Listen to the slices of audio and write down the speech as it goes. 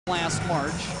last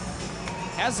March.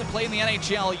 Hasn't played in the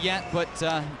NHL yet, but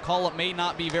call it may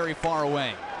not be very far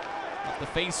away. Off the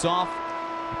face-off,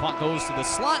 the puck goes to the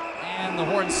slot, and the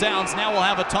horn sounds. Now we'll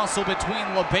have a tussle between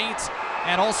LaBate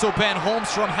and also Ben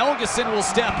Holmstrom. Helgeson will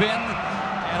step in,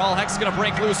 and all heck's going to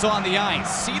break loose on the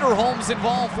ice. Cederholm's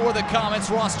involved for the Comets.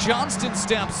 Ross Johnston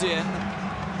steps in,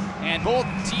 and both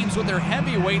teams with their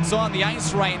heavyweights on the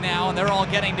ice right now, and they're all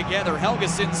getting together.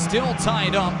 Helgeson still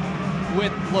tied up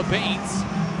with LaBate.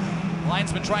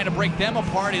 Linesman trying to break them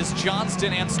apart is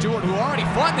Johnston and Stewart, who already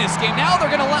fought in this game. Now they're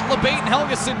going to let LaBate and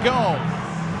Helgeson go.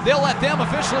 They'll let them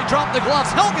officially drop the gloves.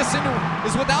 Helgeson, who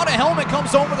is without a helmet,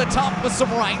 comes over the top with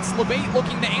some rights. LaBate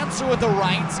looking to answer with the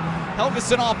rights.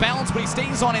 Helgeson off balance, but he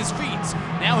stays on his feet.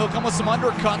 Now he'll come with some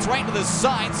undercuts right to the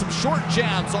side. Some short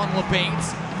jabs on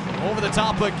LaBate. Over the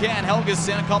top again,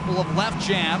 Helgeson, a couple of left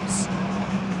jabs.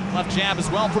 Left jab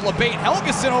as well for LaBate.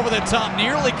 Helgeson over the top,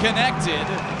 nearly connected.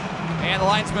 And the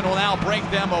linesman will now break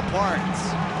them apart.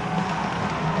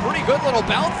 Pretty good little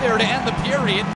bout there to end the period.